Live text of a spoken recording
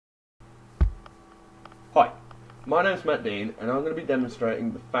Hi, my name's Matt Dean and I'm going to be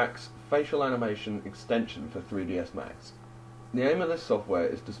demonstrating the FACS facial animation extension for 3ds Max. The aim of this software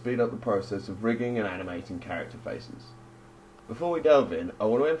is to speed up the process of rigging and animating character faces. Before we delve in, I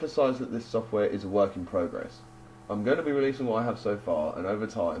want to emphasise that this software is a work in progress. I'm going to be releasing what I have so far, and over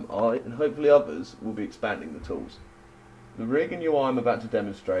time I, and hopefully others, will be expanding the tools. The rig and UI I'm about to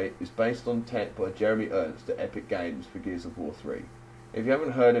demonstrate is based on tech by Jeremy Ernst at Epic Games for Gears of War 3. If you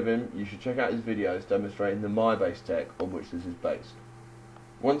haven't heard of him, you should check out his videos demonstrating the MI-based tech on which this is based.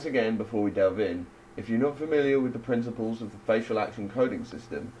 Once again, before we delve in, if you're not familiar with the principles of the facial action coding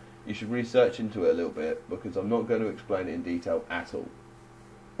system, you should research into it a little bit, because I'm not going to explain it in detail at all.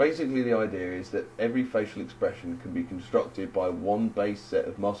 Basically, the idea is that every facial expression can be constructed by one base set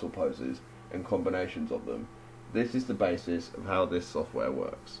of muscle poses and combinations of them. This is the basis of how this software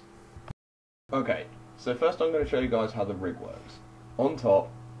works. Okay, so first I'm going to show you guys how the rig works. On top,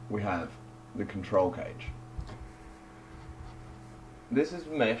 we have the control cage. This is a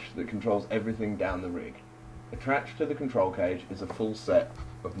mesh that controls everything down the rig. Attached to the control cage is a full set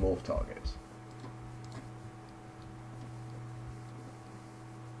of morph targets.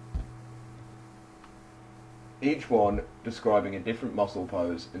 Each one describing a different muscle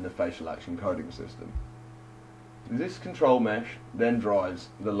pose in the facial action coding system. This control mesh then drives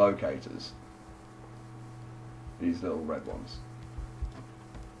the locators, these little red ones.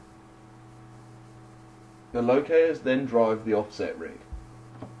 The locators then drive the offset rig.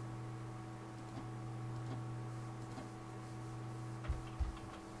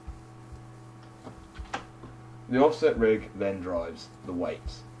 The offset rig then drives the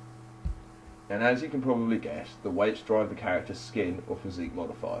weights. And as you can probably guess, the weights drive the character's skin or physique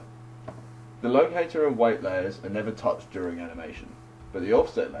modifier. The locator and weight layers are never touched during animation, but the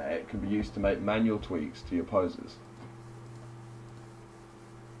offset layer can be used to make manual tweaks to your poses.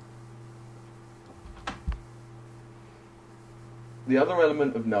 The other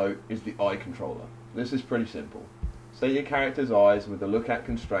element of note is the eye controller. This is pretty simple. Set your character's eyes with a look at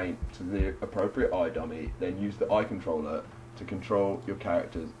constraint to the appropriate eye dummy, then use the eye controller to control your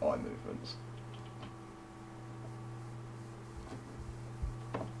character's eye movements.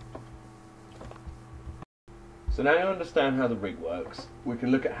 So now you understand how the rig works, we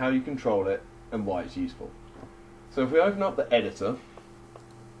can look at how you control it and why it's useful. So if we open up the editor,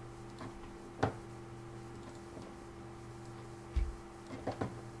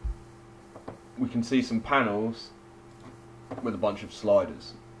 we can see some panels with a bunch of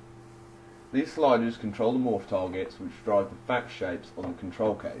sliders. These sliders control the morph targets which drive the FACS shapes on the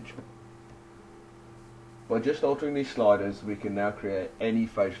control cage. By just altering these sliders, we can now create any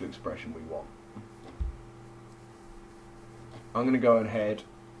facial expression we want. I'm going to go ahead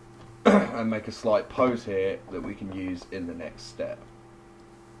and make a slight pose here that we can use in the next step.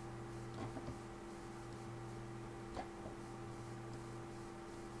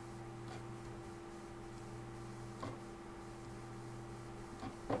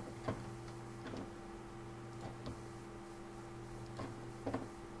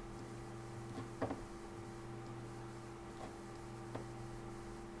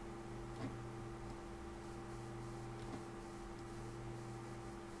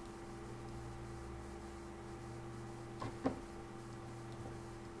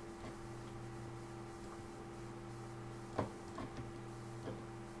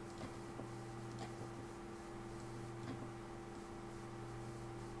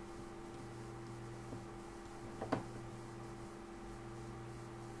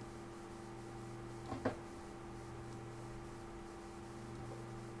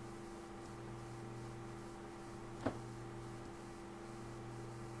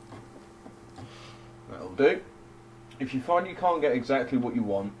 That'll do. If you find you can't get exactly what you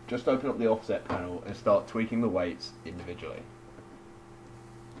want, just open up the offset panel and start tweaking the weights individually.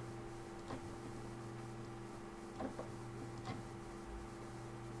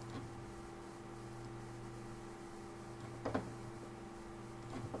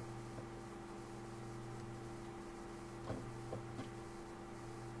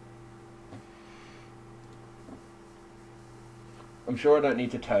 I'm sure I don't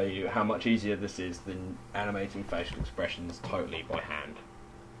need to tell you how much easier this is than animating facial expressions totally by hand.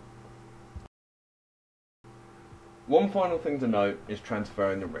 One final thing to note is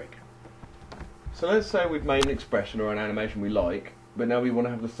transferring the rig. So let's say we've made an expression or an animation we like, but now we want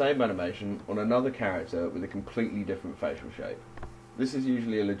to have the same animation on another character with a completely different facial shape. This is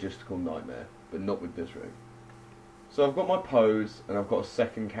usually a logistical nightmare, but not with this rig. So I've got my pose and I've got a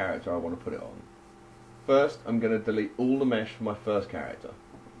second character I want to put it on. First, I'm going to delete all the mesh from my first character.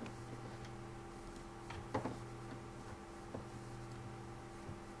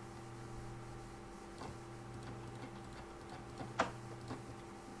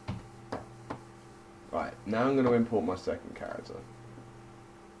 Right, now I'm going to import my second character.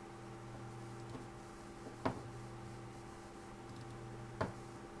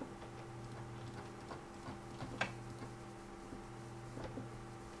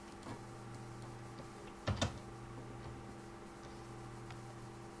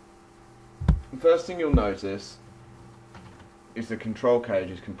 The first thing you'll notice is the control cage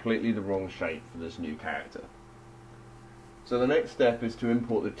is completely the wrong shape for this new character. So the next step is to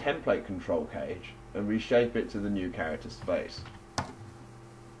import the template control cage and reshape it to the new character's face.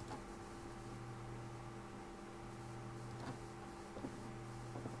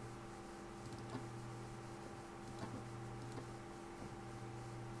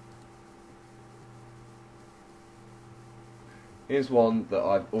 Here's one that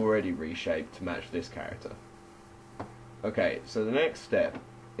I've already reshaped to match this character. Okay, so the next step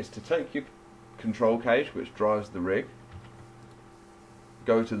is to take your control cage, which drives the rig,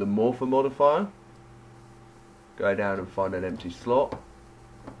 go to the morpher modifier, go down and find an empty slot,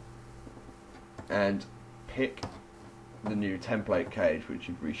 and pick the new template cage which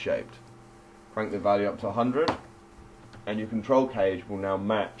you've reshaped. Crank the value up to 100, and your control cage will now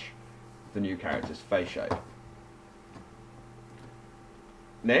match the new character's face shape.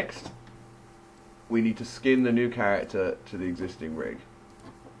 Next, we need to skin the new character to the existing rig.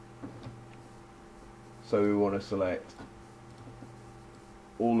 So we want to select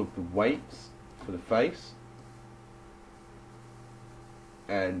all of the weights for the face,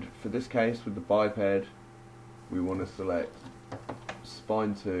 and for this case with the biped we want to select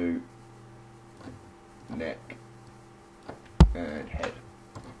spine 2, neck and head.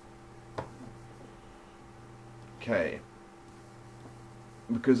 Okay,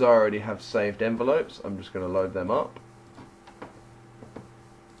 because I already have saved envelopes, I'm just going to load them up.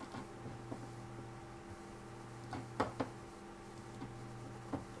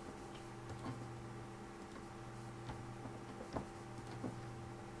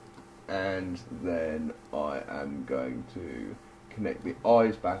 And then I am going to connect the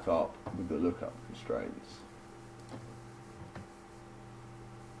eyes back up with the lookup constraints.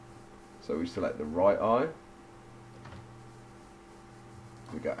 So we select the right eye.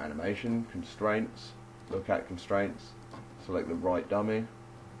 We go animation, constraints, look at constraints, select the right dummy,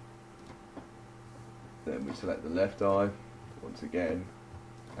 then we select the left eye, once again,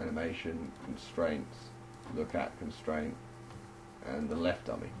 animation, constraints, look at constraint, and the left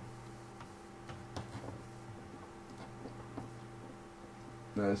dummy.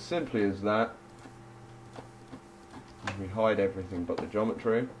 Now as simply as that, we hide everything but the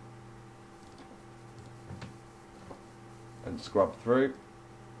geometry, and scrub through.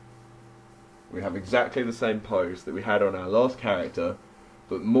 We have exactly the same pose that we had on our last character,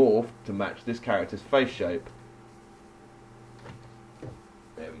 but morphed to match this character's face shape.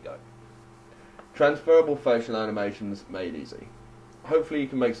 There we go. Transferable facial animations made easy. Hopefully you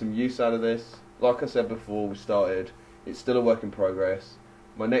can make some use out of this. Like I said before we started, it's still a work in progress.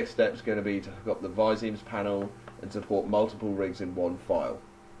 My next step is going to be to hook up the Visemes panel and support multiple rigs in one file.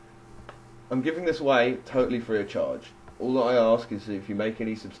 I'm giving this away totally free of charge. All that I ask is if you make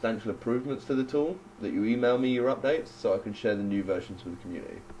any substantial improvements to the tool, that you email me your updates so I can share the new versions with the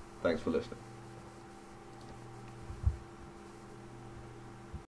community. Thanks for listening.